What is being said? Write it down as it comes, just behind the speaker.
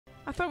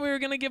I thought we were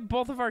going to give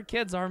both of our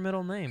kids our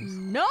middle names.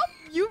 Nope,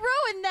 you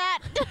ruined that.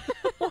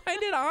 Why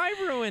did I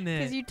ruin it?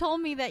 Because you told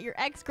me that your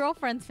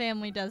ex-girlfriend's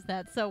family does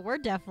that, so we're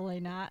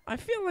definitely not. I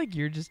feel like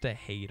you're just a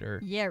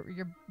hater. Yeah,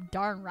 you're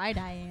darn right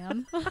I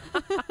am.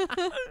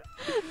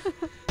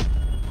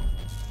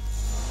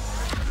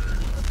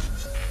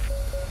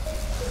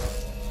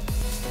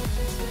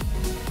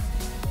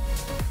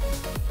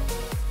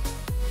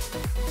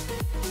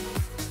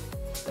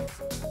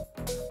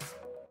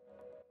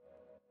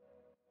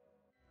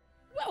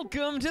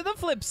 Welcome to the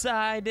flip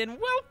side, and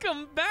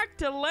welcome back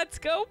to Let's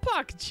Go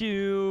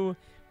Pikachu,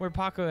 where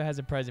Paco has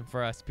a present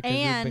for us because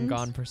we've been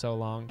gone for so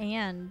long.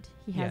 And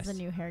he has a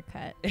new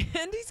haircut. And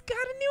he's got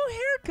a new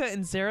haircut,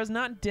 and Sarah's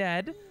not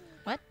dead.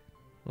 What?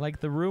 Like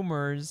the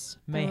rumors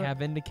may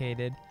have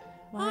indicated.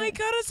 What? Oh, he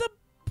got us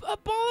a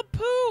ball of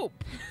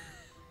poop.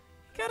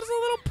 He got us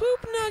a little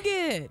poop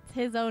nugget. It's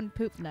his own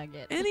poop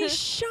nugget. And he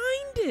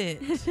shined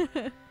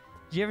it.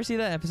 Did you ever see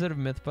that episode of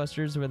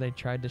Mythbusters where they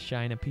tried to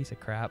shine a pice of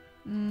crap?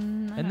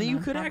 And then you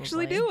could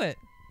actually do it.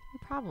 You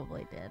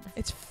probably did.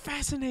 It's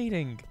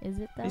fascinating. Is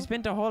it though? They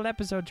spent a whole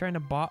episode trying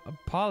to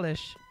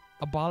polish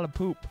a ball of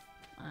poop.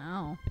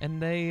 Wow. And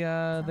they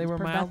were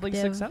mildly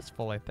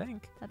successful, I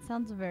think. That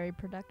sounds very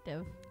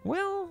productive.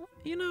 Well,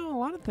 you know, a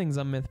lot of things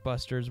on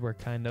Mythbusters were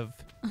kind of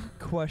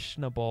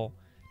questionable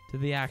to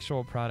the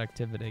actual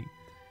productivity.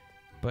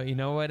 But you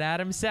know what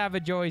Adam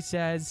Savage always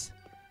says?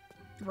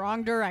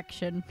 Wrong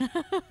direction.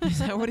 Is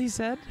that what he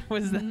said?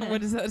 What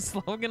is that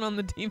slogan on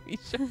the TV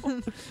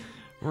show?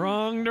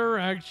 Wrong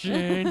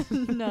direction.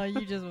 No,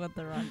 you just went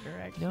the wrong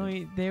direction.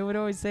 No, they would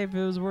always say if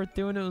it was worth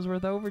doing, it was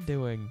worth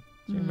overdoing.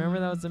 Do you remember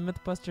that was a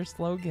Mythbuster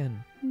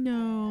slogan?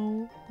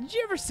 No. Did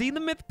you ever see the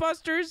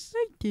Mythbusters?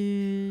 I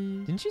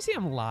did. Didn't you see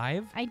them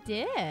live? I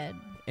did.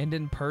 And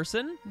in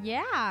person?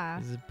 Yeah.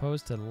 As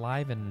opposed to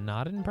live and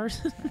not in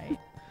person? Right.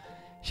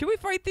 Should we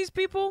fight these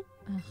people?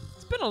 Ugh.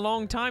 It's been a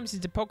long time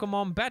since the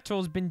Pokemon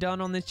battle's been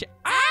done on this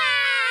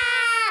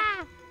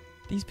Ah!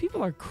 These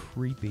people are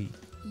creepy.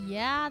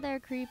 Yeah, they're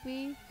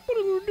creepy.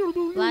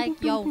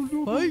 Like your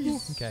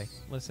face. Okay,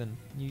 listen.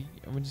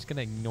 I'm just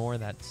gonna ignore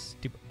that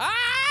stupid.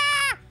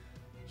 Ah!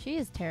 She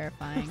is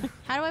terrifying.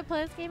 How do I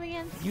play this game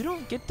again? You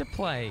don't get to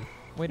play.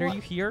 Wait, Well, are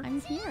you here?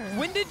 I'm here.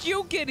 When did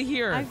you get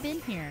here? I've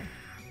been here.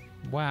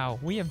 Wow,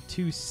 we have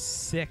two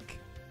sick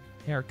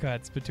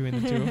haircuts between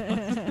the two of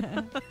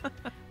us.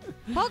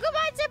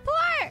 Pokemon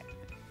support!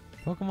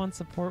 Pokemon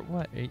support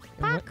what?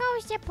 Paco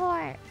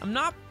support. I'm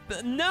not.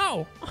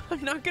 No!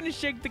 I'm not gonna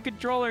shake the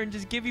controller and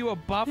just give you a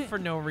buff for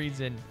no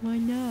reason. Why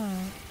not?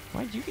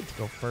 Why'd you get to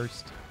go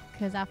first?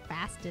 Because I'm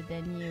faster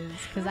than you.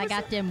 Because I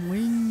got them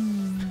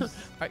wings.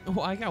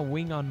 I got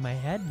wing on my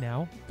head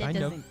now. That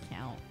doesn't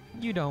count.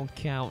 You don't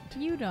count.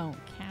 You don't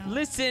count.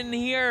 Listen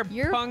here,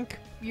 punk.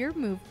 Your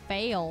move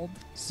failed.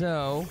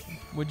 So,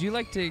 would you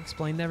like to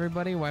explain to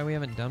everybody why we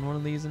haven't done one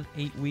of these in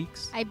 8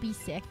 weeks? I'd be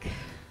sick.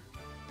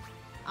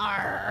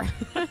 Arr.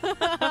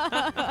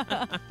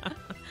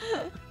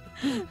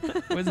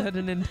 Was that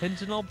an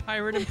intentional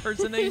pirate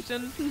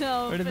impersonation?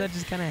 No. Or did that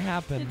just kind of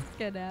happen? It's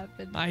gonna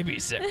happen. I'd be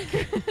sick.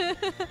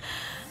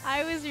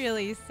 I was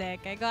really sick.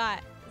 I got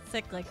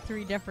sick like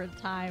 3 different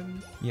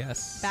times.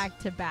 Yes. Back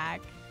to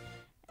back.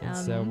 And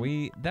so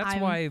that's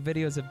why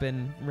videos have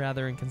been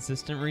rather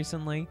inconsistent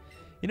recently.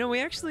 You know,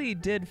 we actually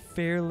did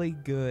fairly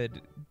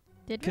good.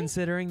 Did we?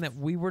 Considering that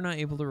we were not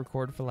able to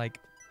record for like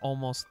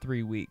almost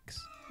 3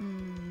 weeks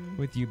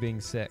with you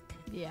being sick.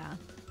 Yeah.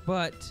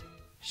 But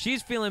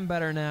she's feeling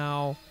better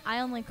now. I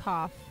only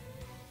cough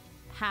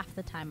half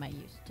the time I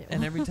used to.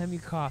 And every time you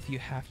cough, you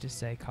have to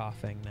say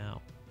coughing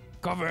now.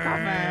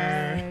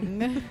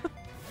 Coughing!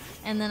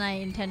 And then I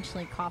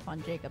intentionally cough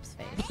on Jacob's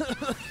face.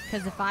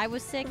 Because if I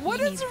was sick, he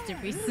needs to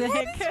be sick.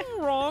 What is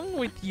wrong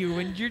with you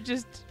and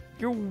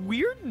your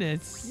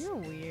weirdness? You're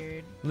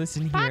weird.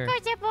 Listen here.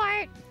 Paco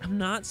support! I'm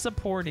not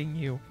supporting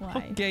you.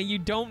 Why? Okay, you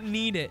don't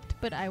need it.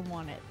 But I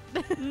want it.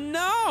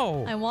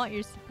 No! I want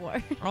your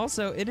support.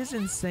 Also, it is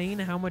insane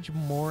how much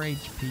more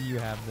HP you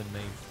have than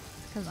me.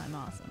 Because I'm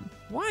awesome.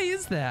 Why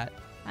is that?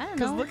 I don't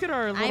know. Because look at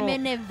our little... I'm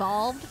in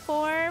evolved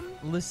form.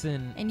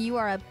 Listen. And you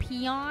are a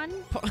peon.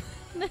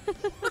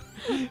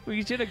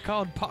 We should have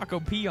called Paco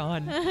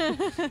Peon.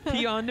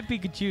 Peon to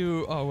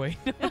Pikachu. Oh, wait.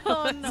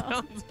 Oh, that no.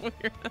 sounds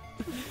weird.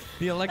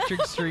 The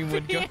electric stream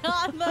would go...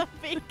 Peon the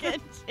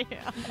Pikachu.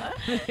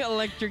 The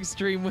electric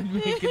stream would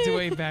make its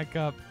way back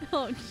up.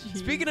 Oh, jeez.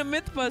 Speaking of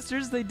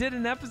Mythbusters, they did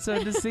an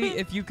episode to see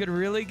if you could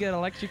really get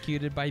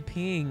electrocuted by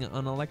peeing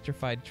on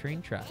electrified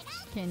train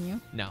tracks. Can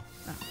you? No.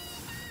 Oh.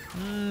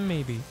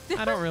 Maybe.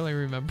 I don't really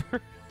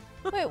remember.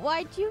 Wait,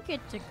 why'd you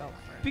get to go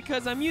first?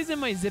 Because I'm using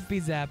my Zippy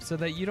Zap so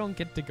that you don't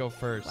get to go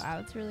first. Wow,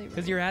 it's really rude.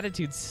 Because your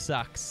attitude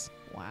sucks.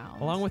 Wow.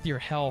 Along with your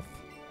health.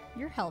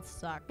 Your health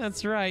sucks.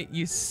 That's right,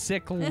 you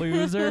sick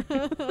loser.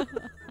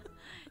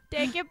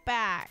 Take it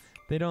back.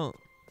 They don't.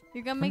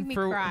 You're gonna make me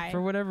cry.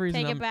 For whatever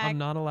reason, Take it back. I'm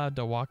not allowed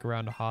to walk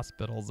around to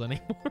hospitals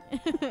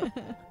anymore.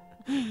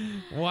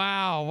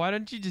 Wow, why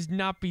don't you just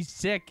not be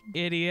sick,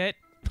 idiot?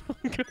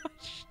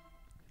 Gosh.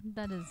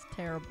 That is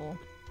terrible.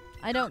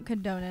 I don't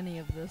condone any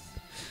of this.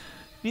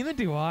 Neither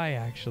do I,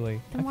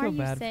 actually. Then I why feel are you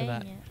bad for saying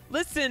that. it?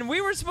 Listen, we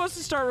were supposed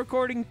to start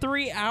recording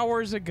 3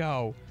 hours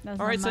ago. That's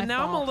All right, not so my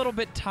now I'm a fault. little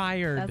bit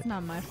tired. That's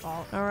not my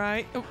fault. All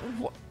right.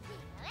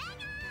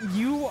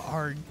 You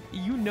are.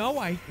 You know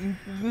I.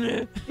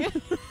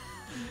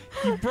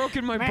 You've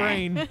broken my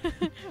brain.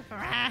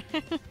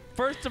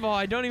 First of all,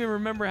 I don't even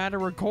remember how to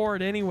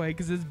record anyway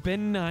because it's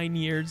been 9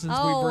 years since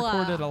we've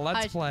recorded a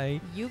Let's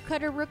Play. You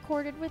could have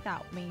recorded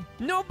without me.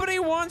 Nobody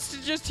wants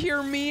to just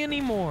hear me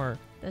anymore.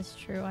 That's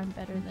true. I'm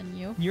better than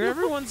you. You're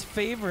everyone's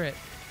favorite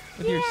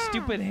with your Yeah.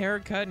 stupid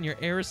haircut and your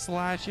air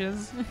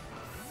slashes.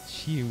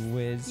 Gee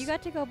whiz. You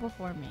got to go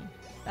before me.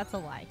 That's a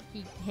lie.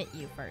 He hit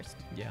you first.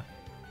 Yeah.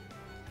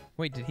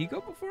 Wait, did he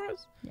go before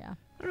us? Yeah. I'm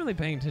not really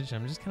paying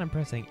attention. I'm just kind of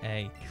pressing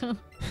A.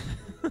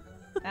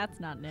 That's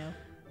not new.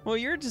 Well,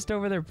 you're just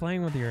over there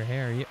playing with your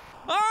hair.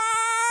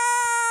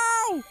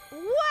 Oh!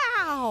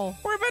 Wow!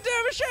 We're about to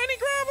have a shiny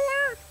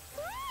Graveler!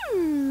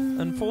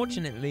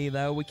 Unfortunately,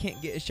 though, we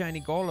can't get a shiny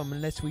golem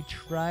unless we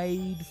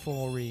trade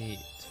for it.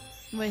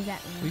 What does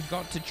that mean? We've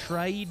got to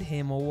trade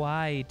him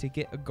away to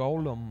get a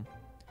golem.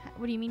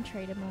 What do you mean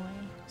trade him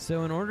away?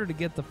 So in order to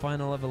get the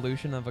final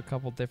evolution of a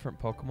couple different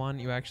Pokemon,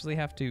 you actually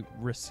have to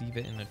receive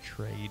it in a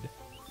trade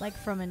Like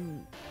from a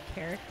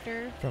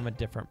character? from a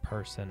different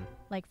person.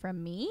 Like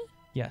from me?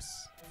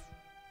 Yes.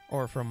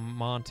 Or from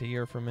Monty,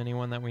 or from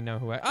anyone that we know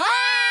who...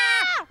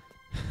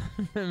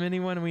 From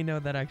anyone we know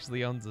that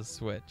actually owns a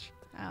Switch.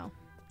 Oh.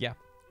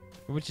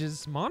 Which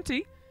is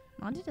Monty.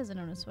 Monty doesn't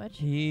own a Switch.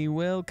 He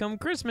will come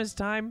Christmas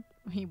time.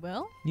 He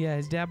will? Yeah,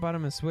 his dad bought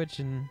him a Switch,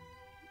 and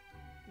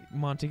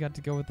Monty got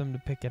to go with him to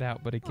pick it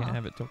out, but he can't Aw.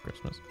 have it till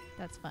Christmas.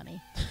 That's funny.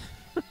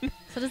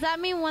 So does that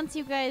mean once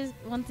he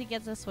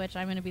gets a Switch,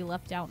 I'm going to be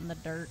left out in the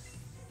dirt?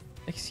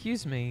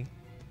 Excuse me.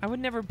 I would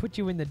never put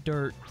you in the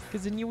dirt,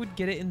 because then you would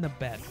get it in the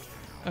bed.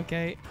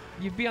 Okay?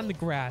 You'd be on the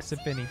grass,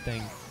 if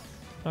anything.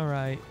 All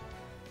right.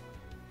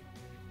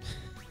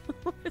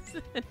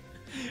 Listen,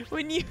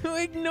 when you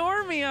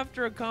ignore me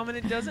after a comment,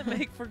 it doesn't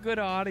make for good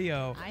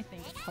audio. I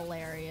think it's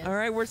hilarious. All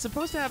right, we're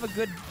supposed to have a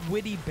good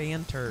witty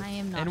banter. I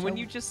am not. And when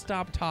you just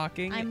stop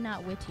talking, I'm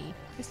not witty.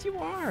 yes, you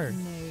are.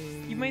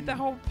 No. You made the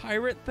whole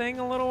pirate thing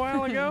a little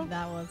while ago.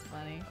 That was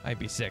funny. I'd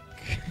be sick.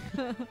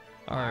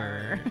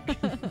 Arr.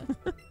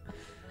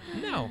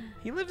 No,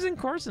 he lives in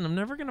Carson. I'm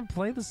never gonna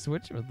play the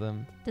Switch with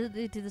him. Do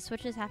the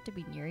Switches have to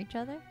be near each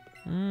other?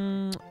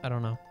 I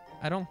don't know.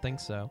 I don't think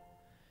so.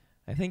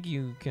 I think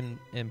you can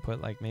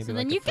input like maybe So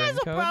like then a you guys friend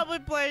will code. probably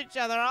play each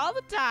other all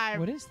the time.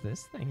 What is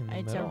this thing in the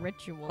It's middle? a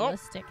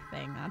ritualistic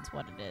thing. That's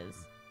what it is.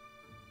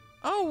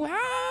 Oh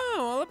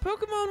wow! All the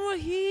Pokemon were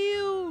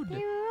healed.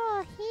 You're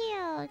all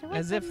healed.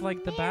 As if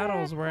like the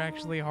battles were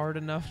actually hard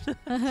enough to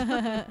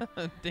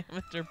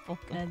damage our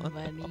Pokemon. That's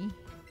funny.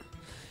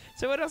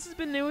 So what else has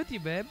been new with you,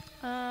 babe?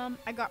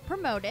 I got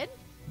promoted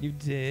You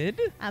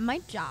did? at my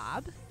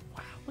job.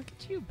 Wow, look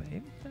at you,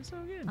 babe. That's so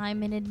good.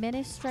 I'm an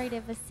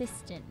administrative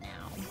assistant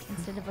now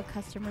instead of a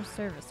customer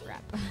service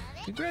rep.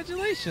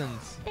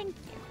 Congratulations. Thank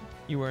you.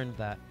 You earned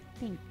that.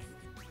 Thanks.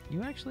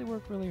 You actually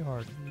work really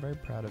hard. I'm very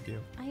proud of you.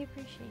 I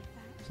appreciate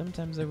that.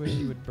 Sometimes I wish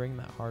you would bring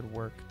that hard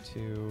work to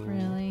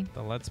Really?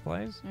 the Let's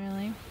Plays.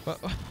 Really? But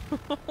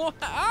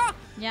ah!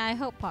 Yeah, I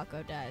hope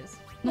Paco dies.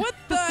 What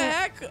the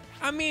heck?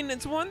 I mean,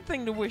 it's one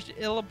thing to wish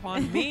ill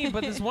upon me,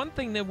 but it's one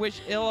thing to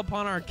wish ill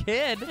upon our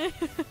kid,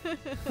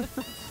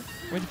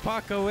 which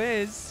Paco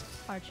is.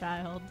 Our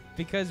child.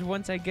 Because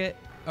once I get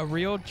a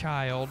real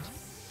child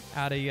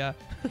out of ya,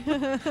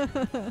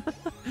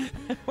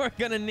 we're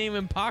going to name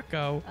him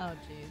Paco Oh,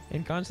 jeez.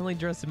 and constantly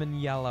dress him in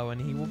yellow, and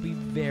he will be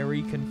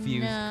very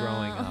confused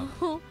growing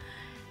up. No.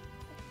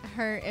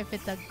 If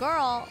it's a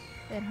girl,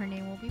 then her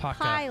name will be Paca.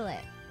 Pilot.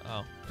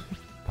 Oh.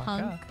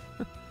 Punk.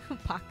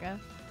 Paca.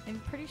 I'm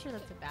pretty sure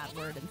that's a bad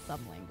word in some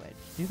language.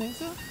 Do you think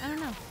so? I don't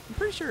know. I'm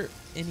pretty sure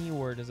any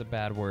word is a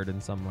bad word in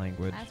some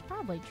language. That's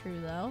probably true,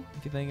 though.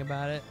 If you think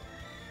about it.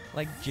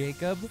 Like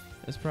Jacob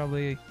is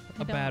probably a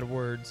don't- bad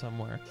word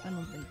somewhere. I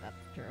don't think that's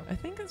true. I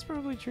think that's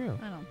probably true.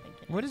 I don't think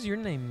it What does your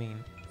name mean?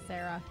 is.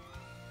 Sarah.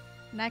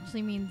 It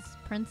actually means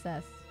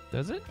princess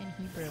Does it?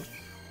 in Hebrew.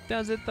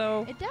 Does it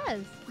though? It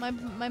does. My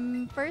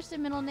first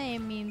and middle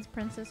name means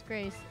Princess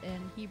Grace in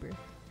Hebrew.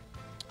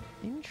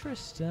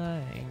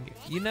 Interesting.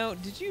 You know,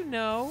 did you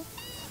know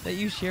that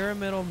you share a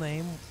middle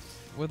name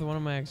with one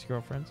of my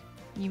ex-girlfriends?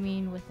 You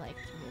mean with like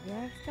two of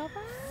your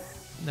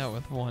ex-girlfriends? No,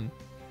 with one.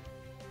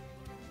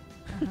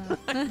 Uh-huh.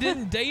 I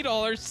didn't date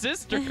all her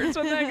sisters. What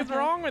the heck is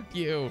wrong with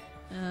you?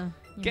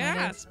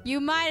 Gasp. You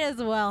might as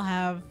well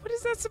have. What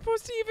is that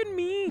supposed to even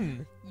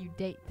mean? You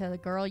date the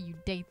girl, you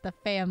date the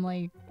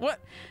family. What?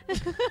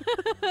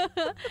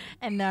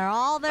 And they're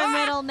all their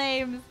middle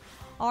names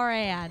are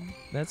Ann.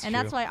 That's And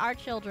true. that's why our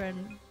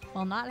children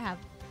will not have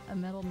a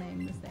middle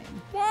name the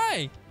same.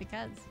 Why?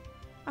 Because.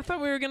 I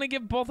thought we were going to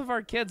give both of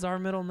our kids our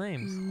middle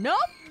names. Nope,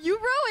 you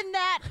ruined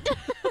that.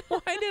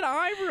 Why did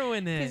I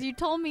ruin it? Because you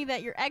told me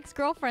that your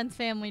ex-girlfriend's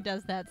family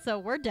does that, so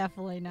we're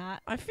definitely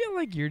not. I feel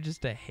like you're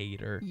just a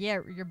hater.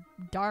 Yeah, you're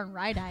darn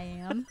right I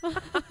am.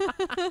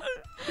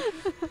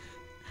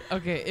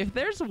 Okay, if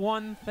there's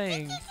one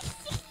thing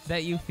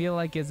that you feel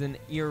like is an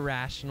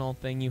irrational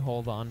thing you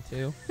hold on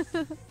to.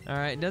 All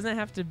right, it doesn't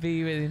have to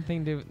be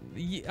anything to.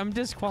 I'm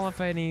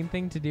disqualifying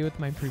anything to do with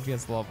my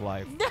previous love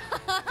life,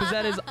 because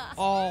that is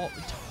all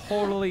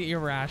totally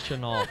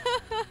irrational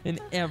in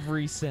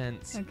every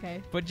sense.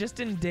 Okay. But just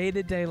in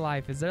day-to-day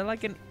life, is there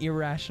like an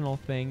irrational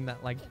thing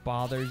that like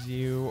bothers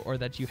you or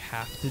that you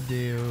have to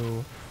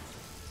do?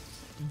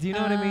 Do you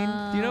know what I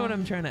mean? Do you know what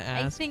I'm trying to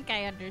ask? I think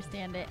I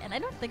understand it, and I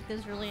don't think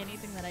there's really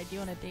anything that I do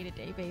on a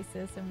day-to-day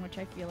basis in which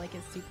I feel like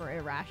is super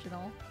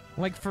irrational.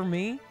 Like for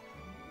me,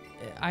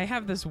 I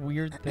have this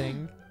weird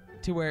thing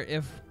to where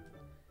if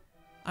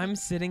I'm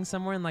sitting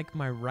somewhere and like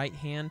my right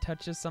hand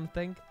touches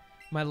something,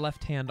 my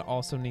left hand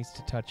also needs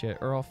to touch it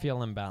or I'll feel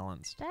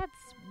imbalanced.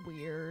 That's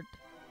weird.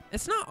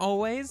 It's not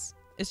always.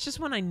 It's just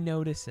when I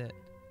notice it.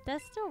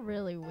 That's still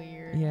really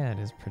weird. Yeah, it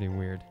is pretty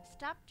weird.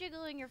 Stop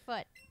jiggling your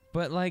foot.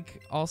 But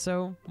like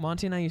also,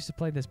 Monty and I used to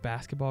play this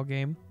basketball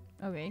game.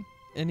 Okay.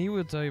 And he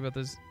will tell you about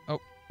this. Oh,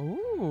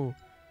 ooh.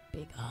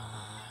 Big on.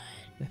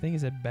 I think he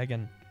said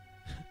beggin.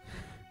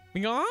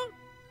 Big on?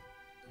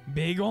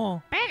 Big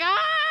on. Big on!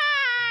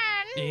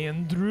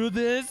 And through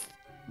this.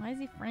 Why is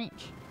he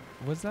French?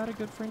 Was that a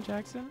good French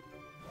accent?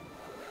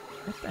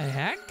 What the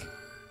heck?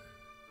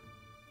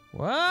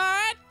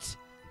 What?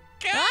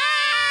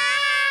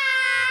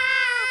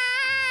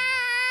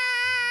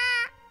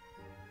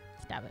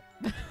 Stop it.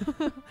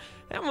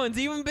 That one's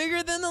even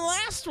bigger than the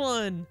last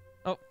one.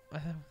 Oh.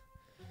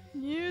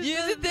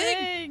 Use the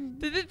thing.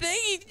 The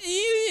thing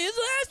he used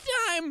last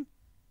time.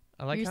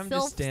 I like how I'm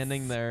just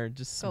standing there,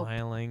 just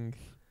smiling.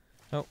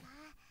 Oh.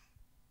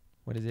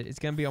 What is it? It's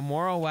going to be a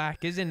moral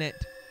whack, isn't it?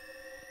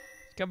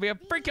 It's going to be a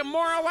freaking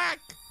moral whack.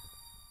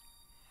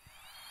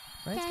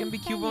 Right? It's going to be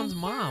Cubone's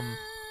mom.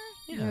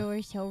 Yeah. You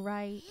were so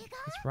right.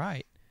 That's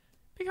right.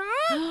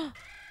 Oh,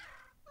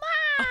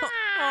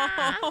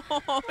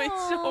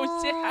 it's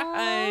so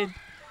sad.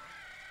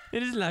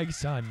 It is like,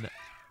 son,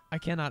 I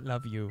cannot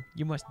love you.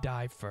 You must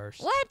die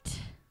first. What?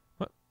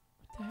 What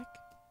the heck?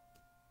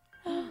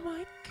 Oh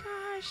my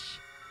gosh.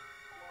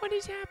 What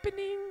is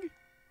happening?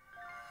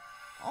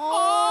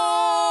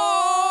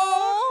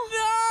 Oh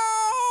no!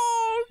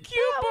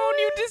 Cubone,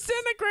 you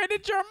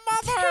disintegrated your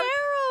mother!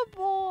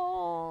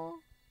 Terrible.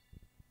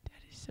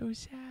 That is so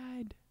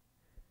sad.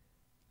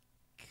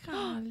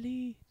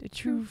 Golly, the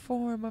true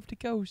form of the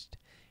ghost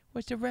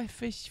was the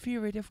redfish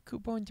spirit of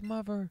Cubone's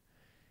mother.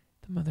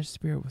 The mother's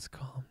spirit was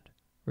calmed,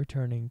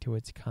 returning to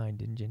its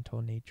kind and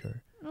gentle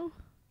nature. Oh.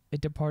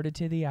 It departed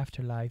to the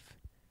afterlife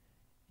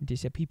and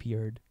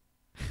disappeared.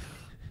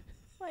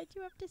 Why'd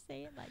you have to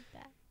say it like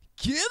that?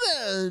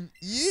 Cubone,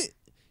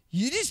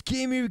 you just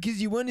came here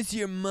because you want to see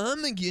your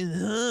mom again,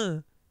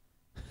 huh?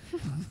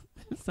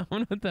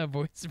 Someone with that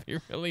voice would be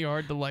really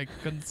hard to like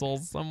console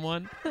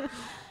someone. Cute.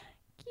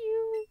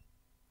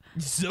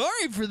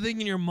 Sorry for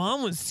thinking your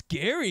mom was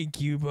scary,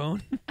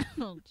 Cubone.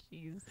 Oh,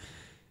 jeez.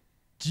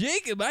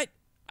 Jacob, I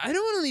don't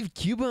want to leave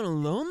Cubone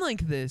alone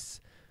like this.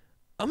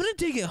 I'm going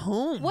to take it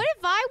home. What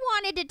if I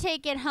wanted to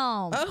take it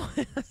home? Oh,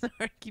 sorry,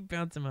 I keep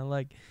bouncing my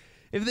leg.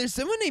 If there's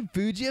someone named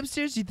Fuji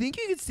upstairs, you think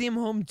you could see him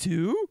home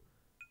too?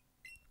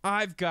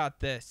 I've got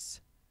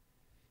this.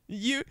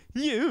 You're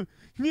not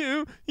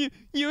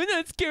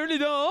scared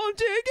at all,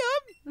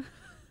 Jacob?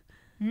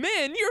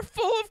 Man, you're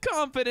full of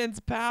confidence,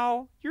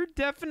 pal. You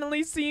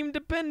definitely seem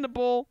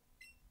dependable.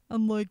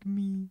 Unlike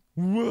me.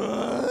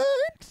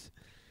 What?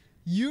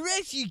 You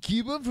rescued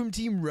Cubone from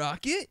Team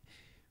Rocket?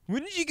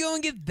 When did you go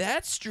and get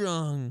that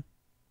strong?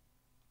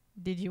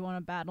 Did you want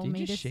to battle Did me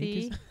you to shake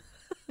see? his-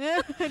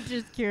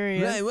 Just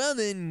curious. Right, well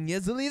then,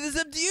 guess I'll leave this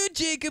up to you,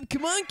 Jacob.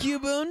 Come on,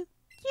 Cubone.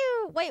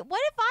 Cute. Wait, what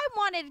if I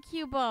wanted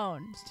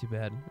Cubone? It's too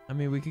bad. I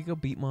mean, we could go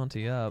beat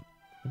Monty up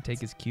and take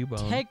his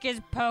Cubone. Take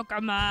his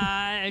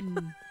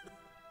Pokemon.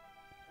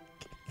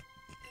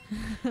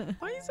 Why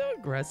are you so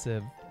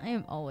aggressive? I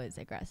am always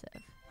aggressive.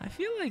 I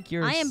feel like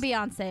you're... I am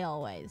Beyonce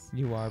always.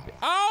 You are...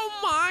 Oh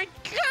my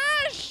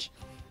gosh!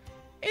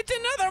 It's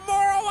another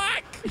moral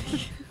whack!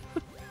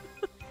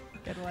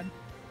 Good one.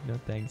 No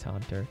thanks,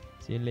 Hunter.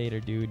 See you later,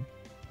 dude.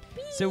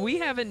 So we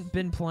haven't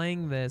been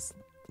playing this.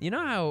 You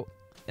know how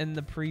in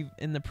the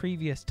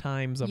previous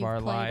times of You've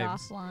our played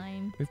lives,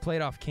 offline. we've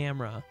played off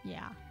camera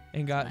Yeah.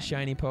 and got That's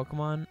shiny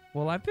Pokemon?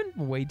 Well, I've been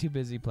way too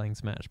busy playing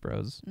Smash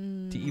Bros.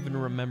 To even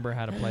remember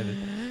how to play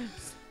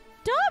this.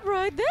 Stop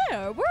right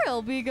there.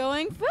 We'll be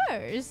going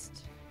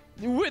first.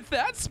 With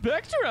that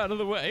Spectre out of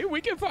the way,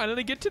 we can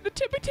finally get to the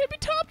tippy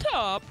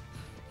top.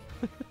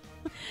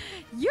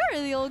 You're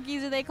the old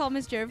geezer they call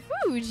Mr.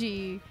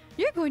 Fuji.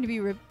 You're going to be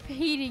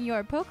repeating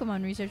your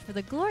Pokemon research for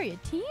the Gloria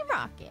Team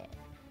Rocket. ...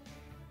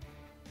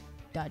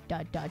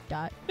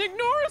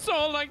 Ignore us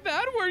all like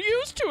that. We're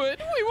used to it.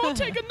 We won't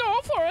take a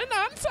no for an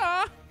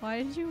answer.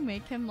 Why did you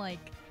make him like...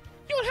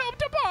 You'll help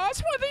the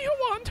boss whether you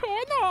want to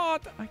or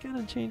not. I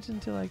gotta change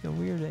into like a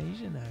weird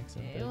Asian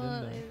accent.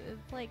 Well,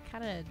 it's like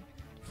kind of...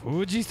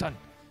 Fuji-san,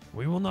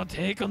 we will not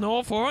take a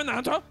no for an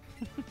answer.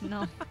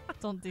 No,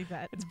 don't do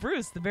that. It's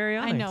Bruce, the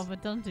Baryonyx. I know,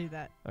 but don't do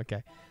that.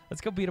 Okay, let's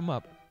go beat him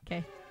up.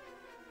 Okay.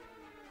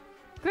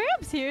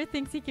 Gramps here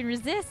thinks he can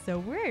resist, so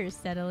we're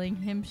settling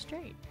him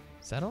straight.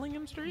 Settling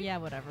him straight? Yeah,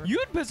 whatever.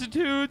 You'd better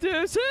do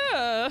this.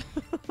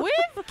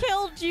 We've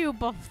killed you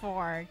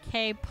before,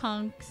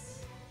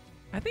 K-punks.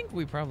 I think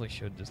we probably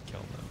should just kill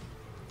them.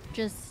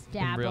 Just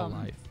stab in real them.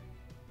 life.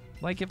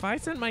 Like, if I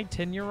sent my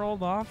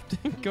 10-year-old off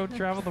to go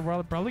travel the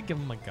world, I'd probably give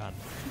him a gun.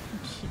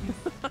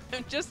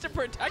 Just to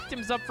protect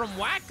himself from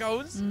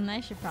wackos. I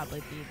should probably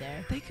be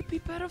there. They could be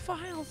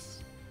pedophiles.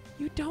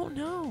 You don't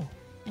know.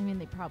 I mean,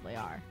 they probably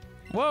are.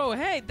 Whoa,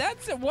 hey, that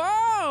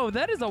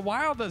is a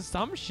wild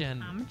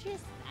assumption. I'm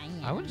just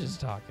saying. I was just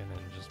talking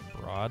in just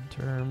broad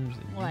terms,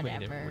 and you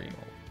made it Whatever. real.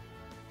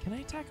 Can I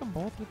attack them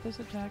both with this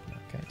attack? No.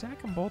 Can I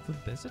attack them both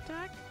with this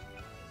attack?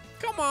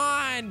 Come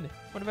on!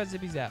 What about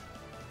Zippy Zap?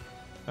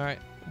 All right,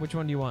 which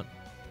one do you want?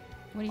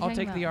 What are you I'll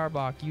talking take the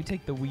about? Arbok. You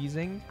take the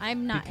Wheezing.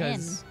 I'm not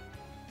because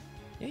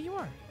Yeah, you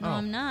are. in. No, oh,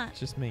 I'm not. It's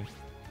just me.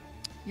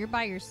 You're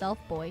by yourself,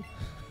 boy.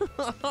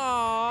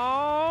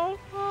 Oh,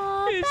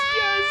 it's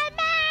just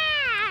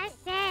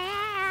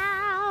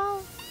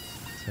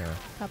Sarah.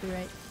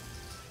 Copyright.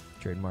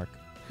 Trademark.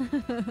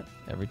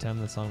 Every time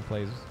the song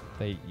plays,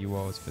 you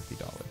owe us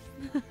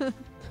 $50.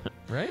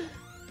 Right?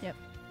 Yep.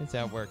 That's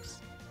how it works.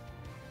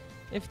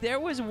 If there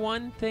was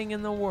one thing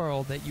in the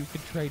world that you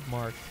could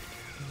trademark,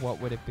 what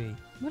would it be?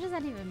 What does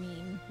that even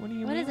mean? What do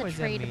you What mean? does a does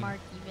that mean? trademark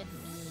even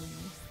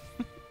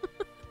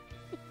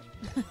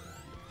mean?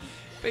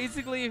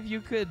 Basically, if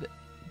you could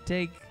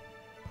take...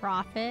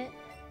 Profit?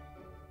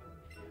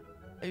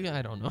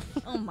 I don't know.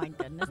 Oh my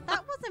goodness.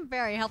 That wasn't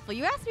very helpful.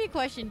 You asked me a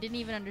question, didn't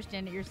even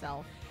understand it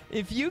yourself.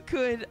 If you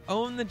could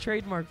own the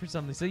trademark for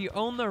something, so you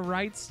own the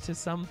rights to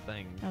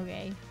something,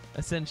 Okay.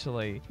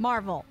 essentially.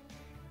 Marvel.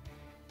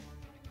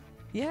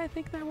 Yeah, I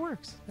think that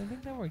works.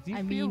 You'd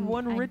I be mean,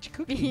 one I'd rich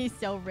cookie. Be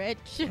so rich.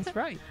 That's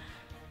right.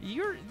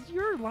 Your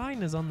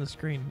line is on the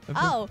screen.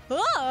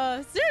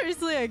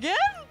 Seriously again?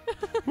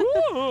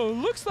 Whoa,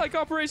 looks like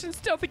Operation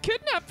Stealthy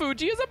Kidnap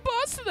Fuji is a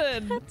bust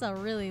then. That's a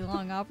really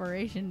long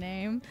operation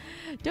name.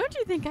 Don't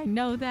you think I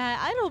know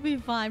that? It'll be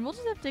fine. We'll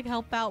just have to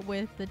help out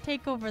with the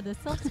takeover of the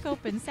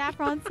Self-Scope in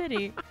Saffron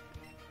City.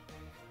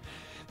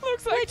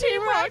 Looks like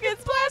Team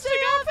Rocket's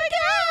blasting off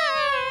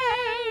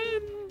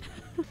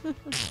again.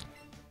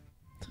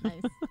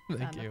 Nice. Thank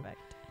sound you.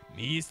 effect.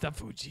 Mr.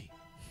 Fuji,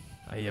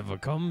 I have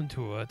come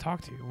to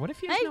talk to you. What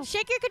if you Hey,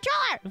 shake your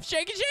controller!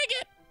 Shake it!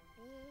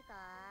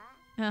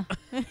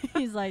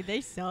 He's like,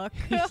 they suck.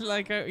 He's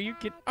like, you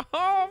can...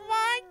 Oh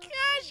my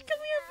gosh, come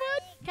here,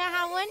 bud. Can I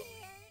have one?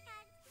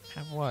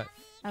 Have what?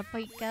 A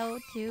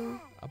Pikachu.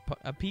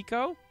 A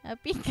Pico? A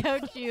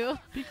Pikachu.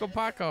 Pico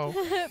Paco.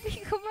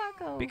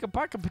 Pico-Paco. Pico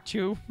Paco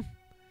Pachu.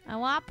 I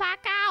want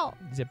Paco.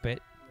 Zip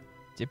it.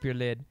 Zip your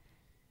lid.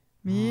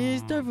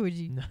 Mr.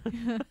 Fuji.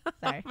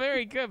 Sorry.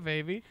 Very good,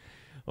 baby.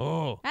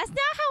 Oh. That's not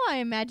how I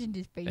imagined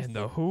his face. And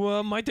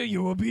who might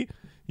you be?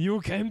 You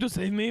came to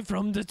save me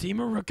from the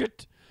Team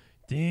Rocket.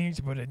 Thanks,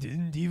 but I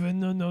didn't even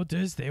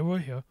notice they were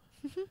here.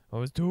 I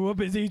was too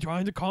busy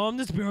trying to calm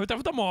the spirit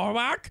of the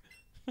Morwak.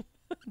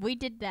 We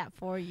did that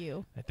for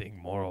you. I think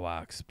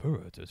Morwak's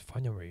spirit is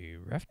finally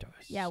left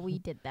us. Yeah, we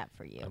did that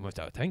for you. I must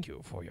thank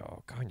you for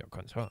your kind of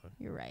concern.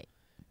 You're right.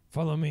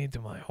 Follow me to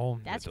my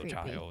home, That's little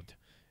creepy. child.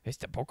 It's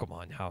the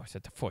Pokemon house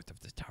at the foot of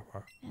the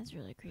tower. That's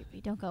really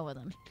creepy. Don't go with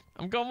him.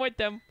 I'm going with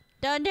them.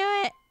 Don't do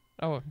it.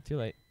 Oh, too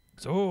late.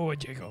 So,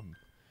 Jacob,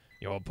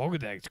 your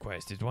Pokedex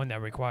quest is one that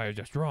requires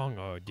a strong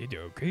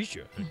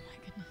dedication. Oh my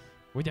goodness.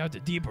 Without the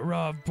deep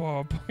love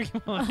for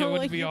Pokemon, it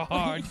would be a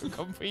hard to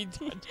complete.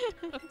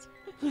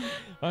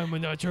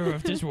 I'm not sure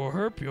if this will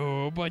hurt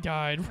you, but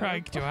I'd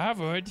like to have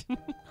it.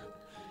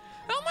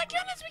 Oh my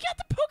goodness, we got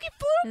the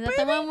Pokefruit, Is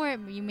that the one where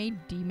you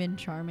made demon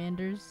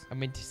Charmanders? I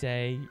meant to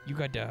say, you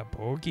got the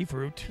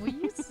Pokefruit. Will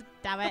you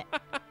stop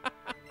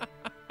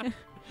it?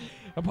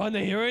 Upon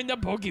hearing the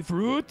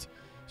Pokefruit,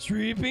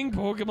 sleeping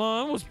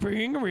Pokemon will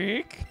spring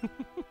awake.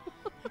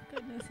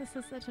 Goodness, this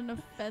is such an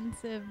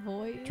offensive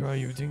voice. Try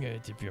using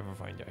it if you ever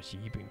find a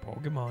sleeping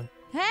Pokemon.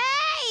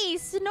 Hey,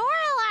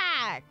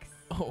 Snorlax!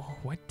 Oh,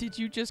 what did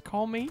you just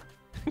call me?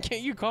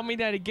 Can't you call me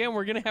that again?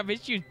 We're gonna have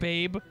issues,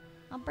 babe.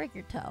 I'll break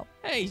your toe.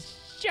 Hey,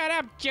 shut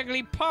up,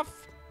 Jigglypuff.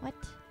 What?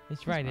 That's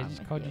What's right, I wrong just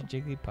with called you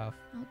you? Jigglypuff.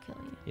 I'll kill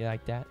you. You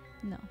like that?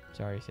 No.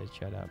 Sorry, I said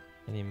shut up.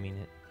 I didn't mean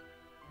it.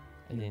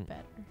 I You're didn't.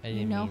 better. I You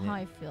didn't know mean how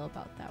it. I feel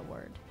about that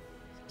word.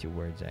 It's 2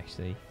 words,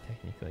 actually,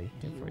 technically.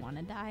 Do you want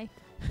to die?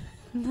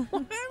 Why are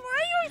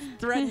you always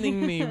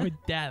threatening me with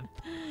death?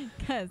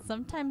 Because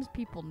sometimes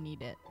people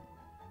need it.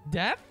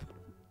 Death?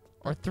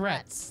 Or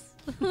threats?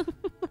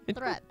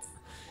 Threats.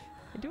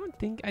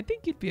 I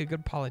think you'd be a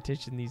good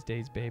politician these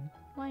days, babe.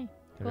 Why?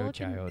 Hello,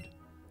 looking- child.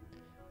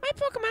 My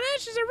Pokemon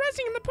ashes are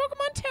resting in the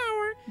Pokemon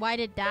Tower. Why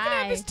did You can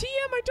have die? this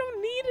TM. I don't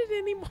need it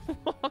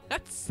anymore.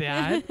 That's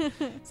sad.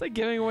 It's like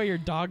giving away your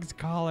dog's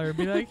collar.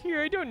 Be like,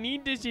 here, I don't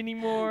need this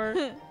anymore.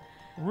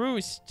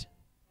 Roost.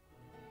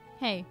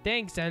 Hey.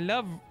 Thanks. I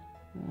love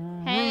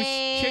Roost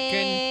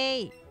chicken.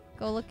 Hey!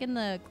 Go look in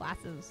the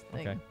glasses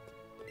thing. Okay.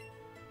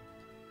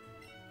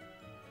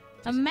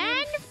 A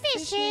man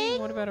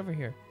fishing. What about over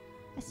here?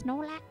 A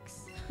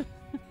Snorlax.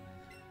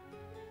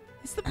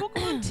 It's the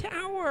Pokemon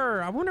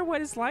Tower. I wonder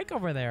what it's like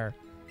over there.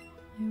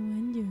 I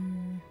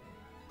wonder.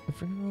 The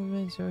freaking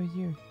roman's over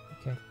here.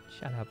 Okay,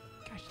 shut up.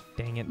 Gosh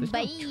dang it. There's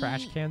no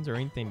trash cans or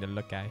anything to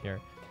look at here.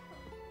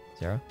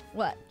 Sarah?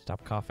 What?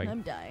 Stop coughing.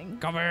 I'm dying.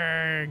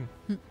 Coughing!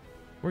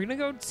 We're gonna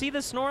go see the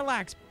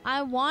Snorlax.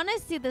 I want to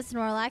see the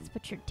Snorlax,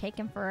 but you're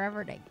taking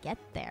forever to get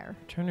there.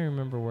 I'm trying to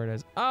remember where it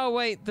is. Oh,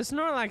 wait. The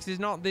Snorlax is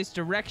not this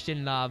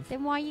direction, love.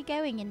 Then why are you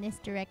going in this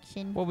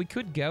direction? Well, we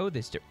could go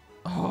this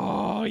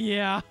Oh,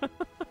 yeah.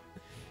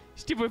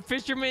 Stupid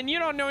fisherman. You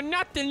don't know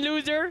nothing,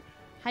 loser.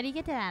 How do you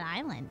get to that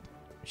island?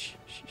 Shh,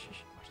 shh,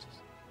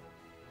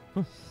 shh. Watch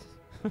this.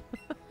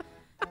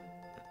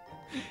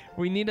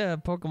 We need a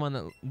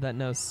Pokemon that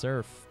knows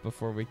surf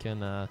before we can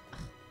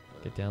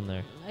get down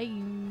there.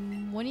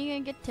 When are you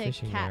going to get to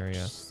Fishing catch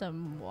area.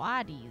 some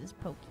waddies,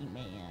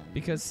 Pokemon?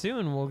 Because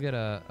soon we'll get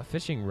a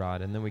fishing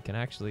rod, and then we can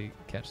actually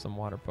catch some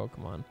water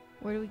Pokemon.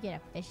 Where do we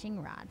get a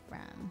fishing rod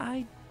from?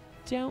 I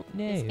don't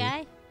know. This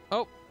guy?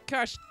 Oh,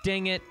 gosh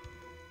dang it.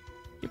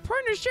 Your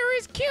partner sure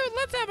is cute.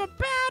 Let's have a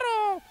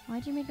battle.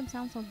 Why'd you make him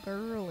sound so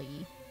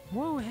girly?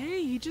 Whoa,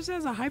 hey, he just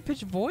has a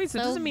high-pitched voice. It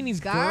So doesn't mean he's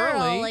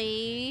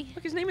girly.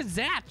 Look, his name is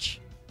Zatch.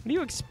 What do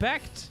you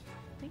expect?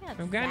 I think that's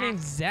A guy Zach. named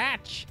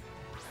Zatch.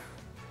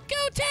 Go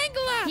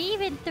Tangela! He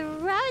even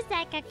throws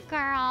like a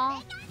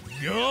girl.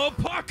 Yo,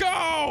 Paco!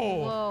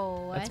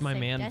 Whoa. That's my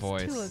man that's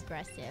voice. Too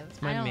aggressive.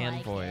 It's my I don't man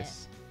like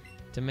voice.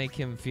 To make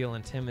him feel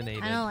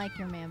intimidated. I don't like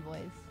your man voice.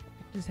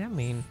 What does that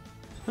mean?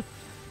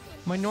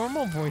 My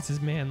normal voice is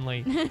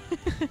manly.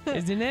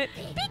 Isn't it?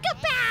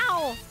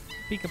 Pika-pow!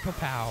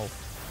 Pika-pa-pow.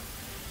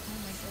 Oh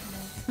my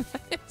goodness.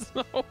 It's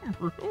so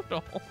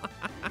brutal.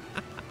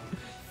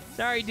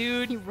 Sorry,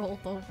 dude. He rolled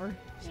over.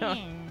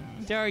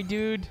 Sorry,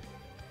 dude.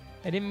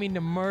 I didn't mean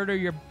to murder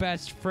your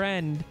best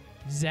friend,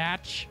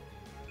 Zatch.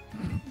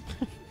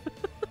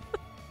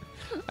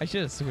 I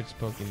should have switched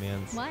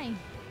Pokemons. Why?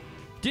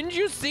 Didn't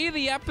you see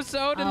the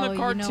episode in the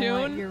cartoon? You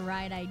know what? You're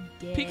right, I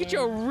did.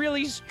 Pikachu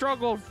really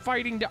struggled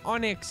fighting the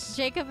Onix.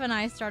 Jacob and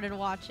I started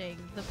watching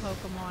the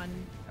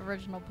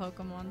original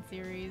Pokemon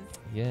series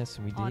Yes,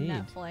 we did. on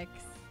Netflix.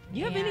 Do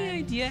you have any and-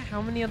 idea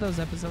how many of those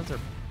episodes are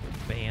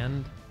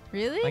banned?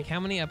 Really? Like how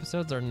many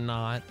episodes are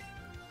not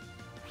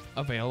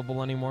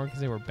available anymore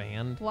because they were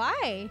banned?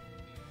 Why?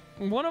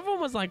 One of them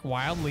was like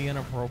wildly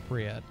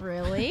inappropriate.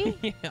 Really?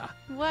 Yeah.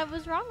 What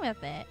was wrong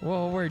with it?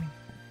 Well, where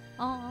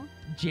Oh.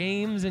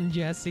 James and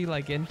Jesse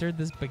like entered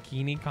this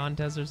bikini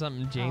contest or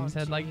something. James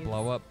had like jeez.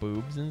 blow up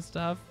boobs and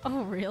stuff.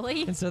 Oh,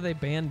 really? And so they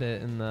banned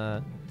it in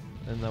the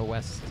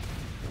West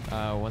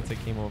once it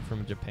came over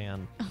from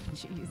Japan. Oh,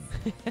 jeez.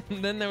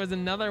 And then there was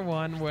another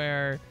one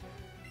where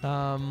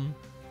there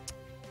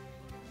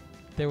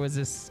was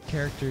this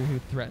character who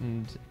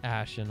threatened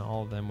Ash and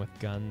all of them with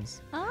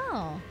guns.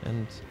 Oh.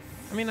 And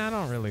I mean, I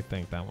don't really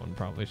think that one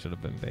probably should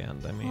have been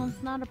banned. I mean, Well,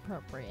 it's not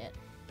appropriate.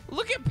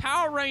 look at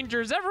Power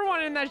Rangers.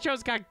 Everyone in that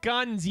show's got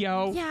guns,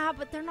 yo. Yeah,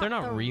 but they're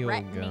not real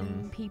threatening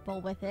guns.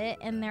 people with it,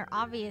 and they're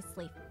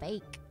obviously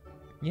fake.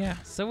 Yeah,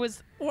 so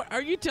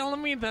are you telling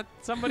me that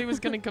somebody was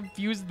going to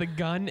confuse the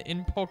gun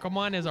in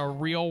Pokemon as a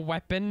real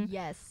weapon?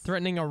 Yes.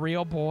 Threatening a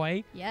real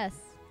boy? Yes.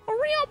 A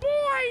real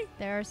boy!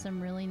 There are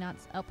some really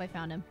nuts. Oh, I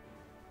found him.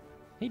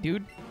 Hey,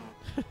 dude.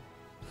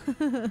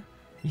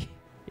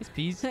 Yes,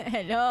 peas.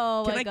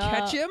 Hello. Can I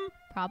catch him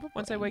Probably.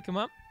 once I wake him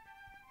up?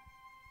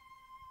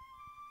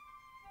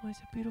 Oh, it's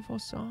a beautiful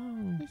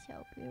song. He's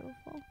so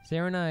beautiful.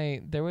 Sarah and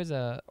I, there was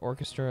a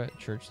orchestra at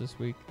church this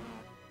week,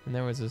 and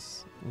there was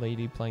this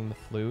lady playing the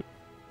flute,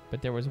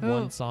 but there was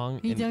one song.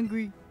 He's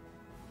hungry.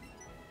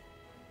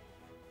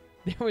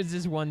 There was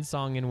this one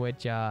song in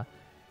which the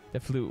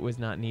flute was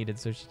not needed,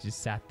 so she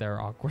just sat there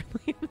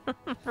awkwardly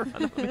in front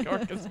of the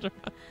orchestra.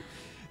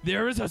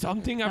 There is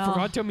something I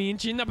forgot to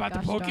mention about the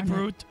Gosh darn it.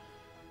 Pokefruit.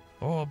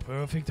 Oh,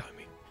 perfect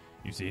timing.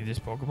 You see, this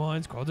Pokemon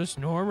is called a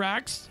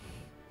Snorlax.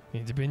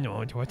 It's been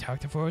known to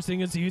attack the first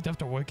thing it sees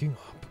after waking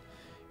up.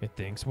 It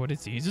thinks what it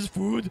sees is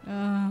food.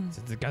 Since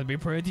it's gotta be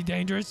pretty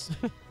dangerous.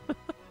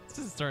 This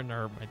is starting to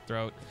hurt my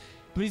throat.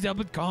 Please help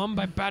it calm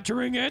by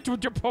battering it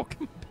with your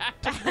Pokemon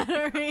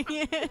battering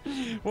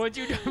it. Once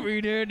you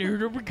defeat it,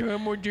 it'll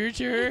become more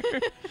juicier.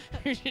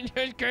 You should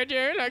just cut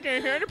it like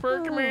I had a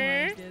Pokemon. Oh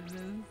my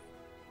goodness.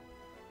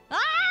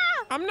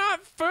 Ah! I'm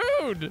not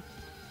food.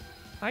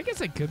 I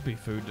guess I could be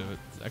food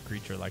to a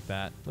creature like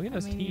that. Look at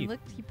those teeth.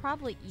 He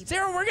probably eats.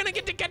 Sarah, we're gonna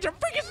get to catch a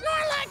freaking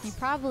Snorlax. He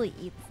probably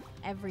eats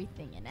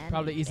everything and anything.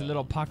 Probably eats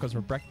little Pacos for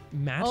breakfast.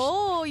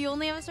 Oh, you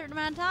only have a certain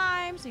amount of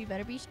time, so you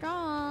better be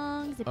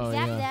strong. Zippy Oh,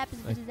 zap yeah. zap,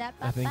 zippy zap.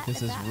 I think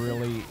this is zap.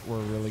 we're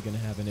really going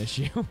to have an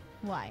issue.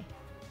 Why?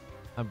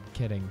 I'm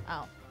kidding.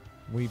 Oh,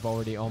 We've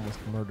already almost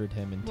murdered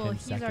him in well, 10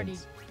 he's seconds. already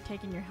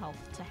taken your health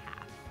to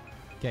half.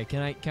 Okay,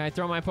 can I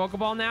throw my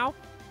Pokeball now?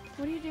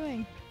 What are you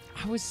doing?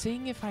 I was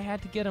seeing if I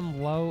had to get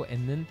him low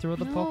and then throw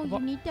the no, Pokeball.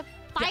 you need to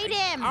fight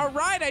him. All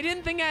right, I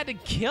didn't think I had to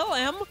kill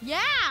him.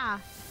 Yeah.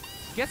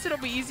 Guess it'll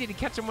be easy to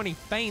catch him when he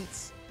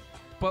faints.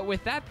 But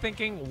with that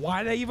thinking,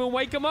 why'd I even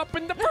wake him up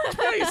in the first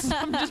place?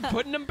 I'm just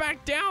putting him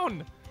back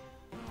down.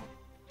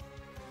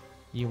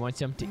 You want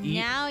something to eat?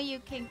 Now you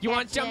can. You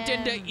want catch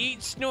something to him. eat,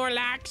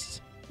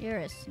 Snorlax? You're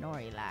a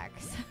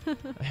SNORLAX.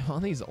 I have all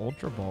these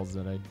Ultra Balls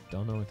that I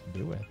don't know what to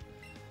do with.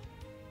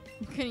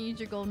 Can you use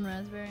your golden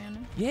raspberry on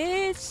him?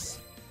 Yes.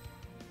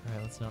 All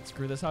right, let's not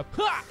screw this up.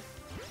 Ha!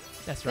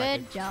 That's right.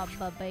 Good job,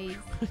 bubbies.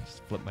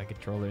 Just flipped my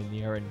controller in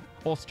the air and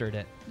holstered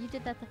it. You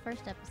did that the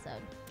first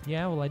episode.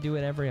 Yeah, well, I do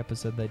it every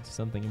episode that I do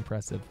something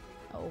impressive.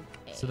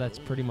 Okay. So that's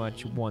pretty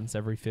much once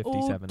every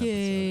 57 episodes.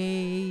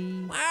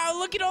 Okay. Wow,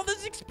 look at all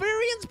this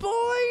experience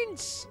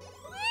points!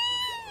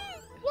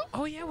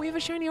 Oh yeah, we have a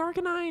shiny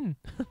Arcanine.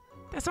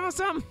 That's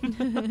awesome.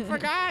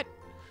 Forgot.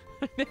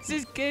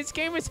 This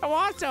game is so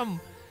awesome.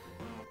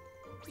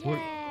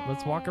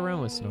 Let's walk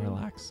around with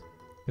Snorlax.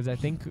 Because I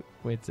think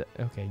it's...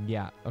 Okay,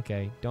 yeah,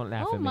 okay. Don't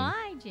laugh Oh at me.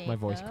 my, Jacob. My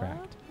voice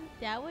cracked.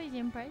 That was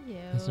impressive.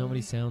 Because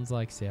nobody sounds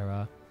like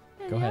Sarah.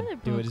 And Go the ahead, other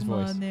do it his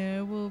voice. Pokemon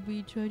there will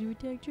be trying to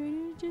attack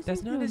trainers just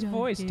That's like not his Snorlax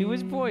voice. Do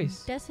his did.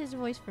 voice. That's his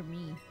voice for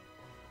me.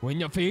 When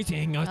you're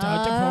facing a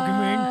such a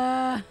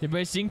Pokemon, the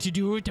best thing to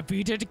do is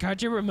defeat it to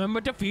catch it.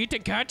 Remember, defeat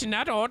and catch, and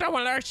that order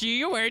will I see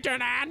you later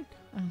on.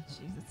 Oh,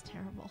 jeez, it's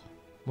terrible.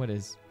 What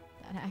is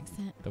That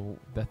accent.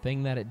 the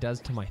thing that it does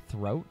to my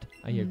throat?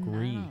 I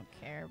agree. I don't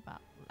care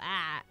about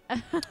that.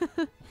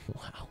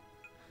 Wow.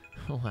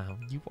 Wow,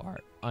 you are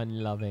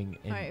unloving.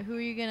 All right, who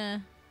are you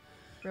gonna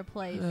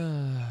replace?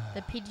 And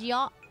The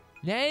Pidgeot?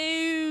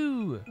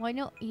 no! Why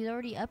no? He's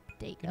already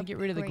updated. Gonna get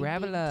rid of the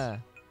Graveler.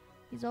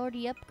 He's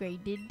already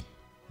upgraded.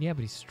 Yeah,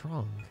 but he's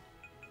strong.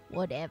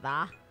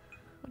 Whatever.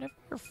 Whatever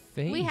your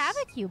face. We have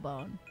a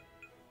Cubone.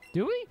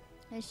 Do we?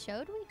 I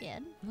showed we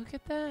did. Look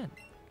at that.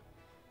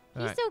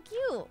 He's Alright. so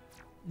cute.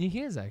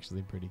 He is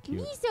actually pretty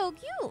cute. He's so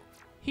cute.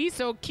 He's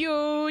so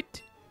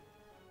cute.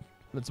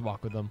 Let's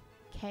walk with him.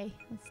 Okay,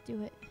 let's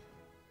do it.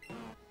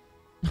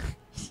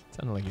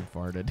 Sounded like you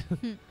farted.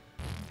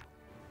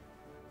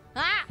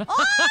 Ah!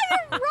 Oh,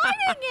 you're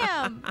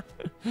riding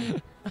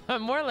him!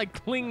 I'm more like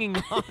clinging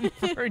on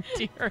for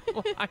dear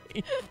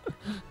life.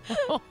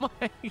 Oh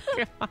my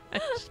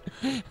gosh.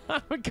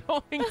 I'm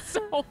going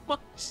so much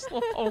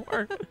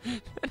slower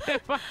than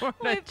if I were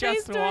My to face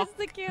just walk. towards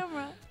the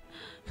camera.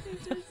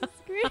 Face towards the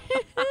screen.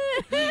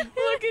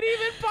 Look at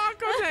even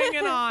Paco's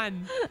hanging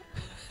on.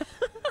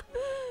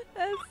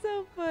 That's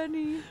so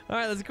funny. All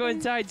right, let's go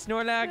inside,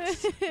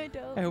 Snorlax. I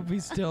don't. I hope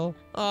he's still.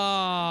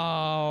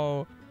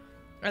 Oh.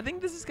 I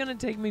think this is going to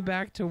take me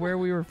back to where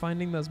we were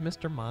finding those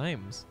Mr.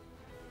 Mimes.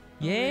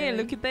 Yeah, really?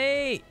 look at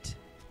that.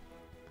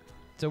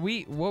 So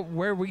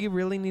where we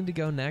really need to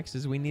go next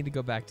is we need to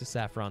go back to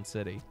Saffron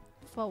City.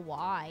 For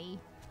why?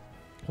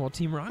 Well,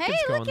 Team Rocket's Hey,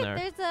 going look there.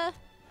 at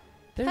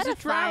There's a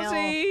pedophile.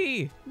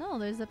 Drowsy. no,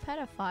 there's a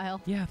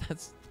pedophile. Yeah,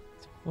 that's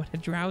what a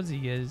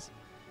Drowsy is.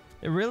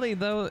 It really,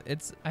 though,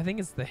 I think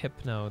it's the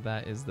Hypno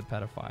that is the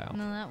pedophile.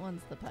 No, that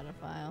one's the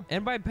pedophile.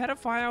 And by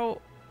pedophile,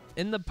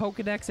 in the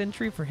Pokedex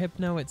entry for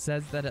Hypno, it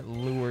says that it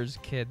lures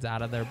kids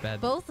out of their bed.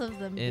 Both of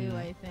them In- do,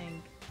 I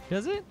think.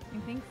 Does it? I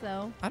think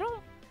so. I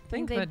don't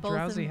think they that both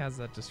Drowsy em- has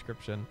that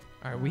description.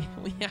 All right,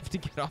 we have to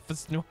get off of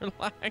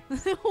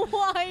Snorlax.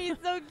 Why? He's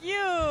so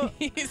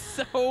cute. He's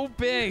so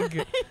big.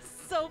 He's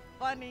so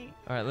funny.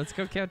 All right, let's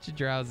go catch a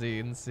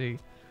Drowsy and see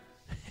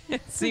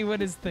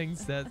what his thing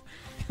says.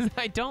 'Cause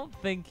I don't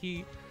think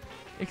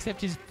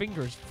except his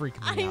fingers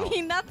freak me out. I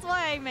mean, that's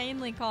why I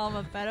mainly call him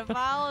a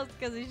pedophile, is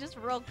because he's just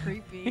real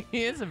creepy.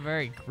 He is a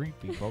very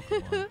creepy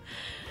Pokemon.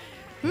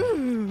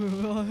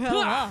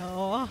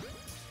 Hello.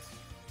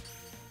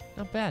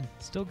 Not bad.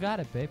 Still got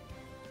it, babe.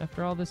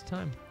 After all this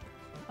time.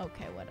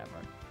 Okay, whatever.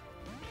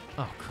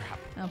 Oh, crap.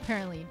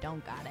 Apparently you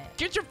don't got it.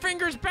 Get your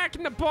fingers back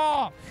in the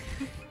ball!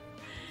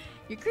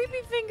 Your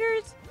creepy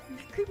fingers. Your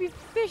creepy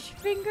fish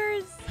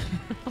fingers.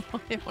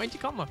 Why'd you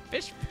call them a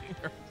fish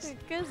fingers?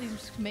 Because you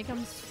just make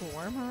them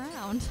swarm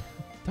around.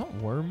 Don't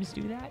worms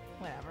do that?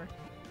 Whatever.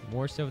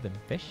 More so than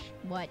fish?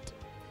 What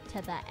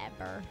to the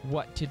ever?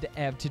 What to the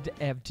ev, to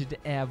the ev, to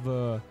the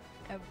ever.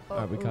 All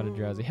right, we caught a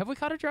Drowsy. Have we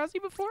caught a Drowsy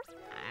before?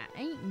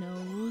 I ain't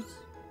knows.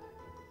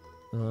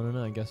 I don't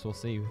know. I guess we'll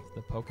see.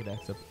 The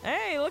Pokedex up.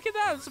 Hey, look at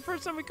that. It's the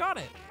first time we caught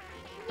it.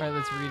 All right,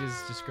 let's read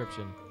his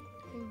description.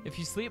 If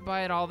you sleep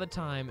by it all the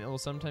time, it will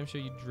sometimes show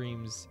you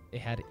dreams it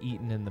had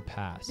eaten in the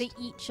past. They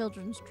eat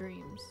children's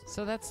dreams.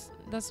 So that's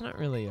not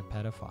really a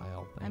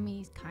pedophile thing. I mean,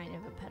 he's kind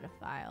of a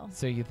pedophile.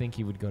 So you think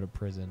he would go to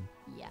prison?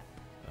 Yep.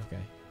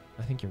 Okay.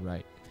 I think you're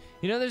right.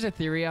 You know, there's a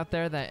theory out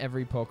there that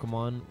every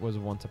Pokemon was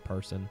once a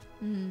person.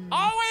 Mm.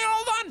 Oh, wait,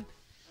 hold on!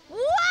 Wow!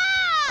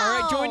 All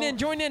right, join in.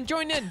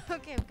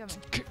 Okay, I'm coming.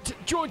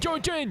 Join.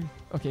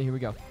 Okay, here we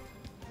go.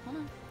 Hold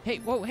on. Hey,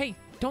 whoa, hey,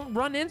 don't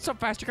run in so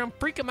fast. You're going to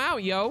freak him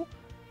out, yo.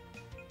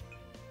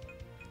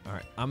 All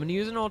right, I'm going to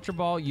use an Ultra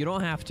Ball. You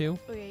don't have to,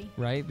 Okay.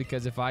 right?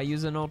 Because if I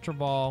use an Ultra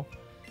Ball,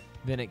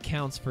 then it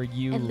counts for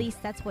you. At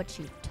least that's what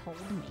you told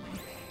me.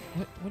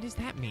 What does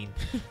that mean?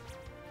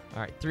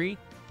 All right, 3,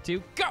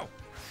 2, go!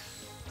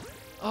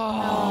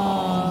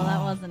 Oh, that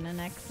wasn't an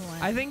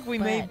excellent. I think we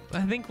may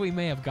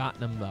have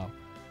gotten him though.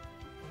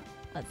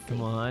 Let's see.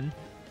 Come on.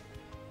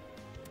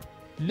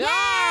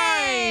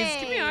 Nice!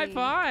 Give me a high Yay!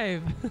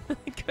 five.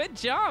 Good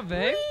job,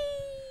 babe.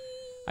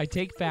 Whee! I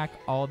take back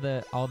all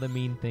the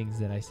mean things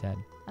that I said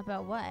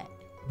About what?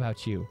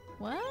 about you.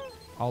 What?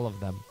 All of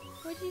them.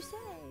 What'd you say?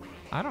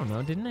 I don't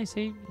know. Didn't I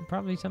say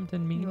probably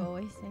something mean? You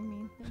always say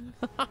mean things.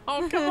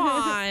 Oh, come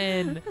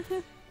on.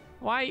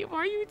 Why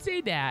you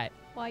say that?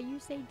 Why you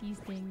say these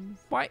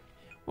things?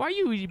 Why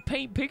you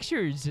paint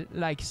pictures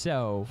like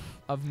so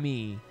of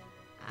me?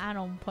 I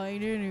don't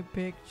paint any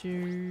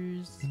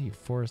pictures. What are you,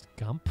 Forrest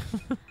Gump?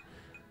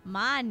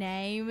 My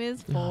name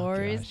is Oh,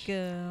 Forrest gosh.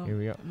 Gump. Here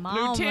we go.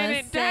 Mama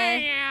Lieutenant said-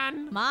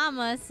 Dan!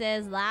 Mama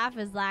says life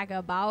is like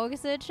a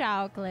box of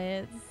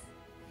chocolates.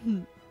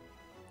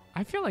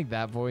 I feel like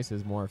that voice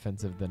is more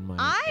offensive than my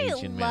I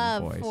Asian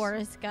man love voice.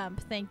 Forrest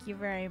Gump. Thank you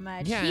very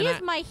much. Yeah, he and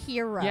is my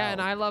hero. Yeah,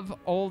 and I love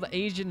old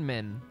Asian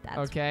men. That's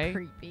okay?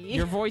 creepy.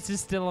 Your voice is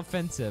still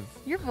offensive.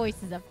 Your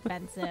voice is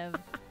offensive.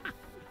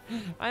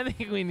 I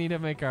think we need to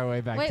make our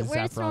way back Wait, to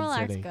where did Saffron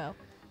Snorlax City. go?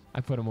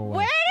 I put him away.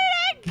 Where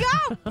did it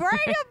go?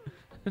 Bring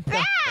him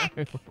back!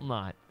 I will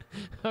not.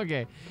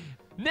 Okay.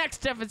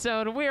 Next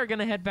episode, we are going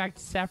to head back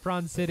to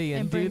Saffron City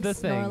and do bring the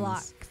things.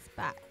 Snorlax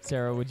back.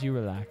 Sarah, would you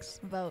relax?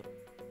 Vote.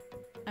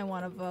 I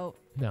want to vote.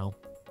 No.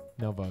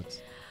 No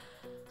votes.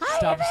 I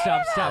Stop, made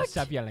stop, a stop, vote!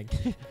 stop yelling.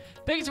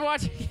 Thanks for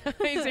watching,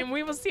 guys, and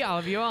we will see all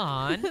of you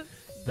on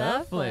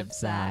The Flip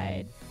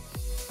Side.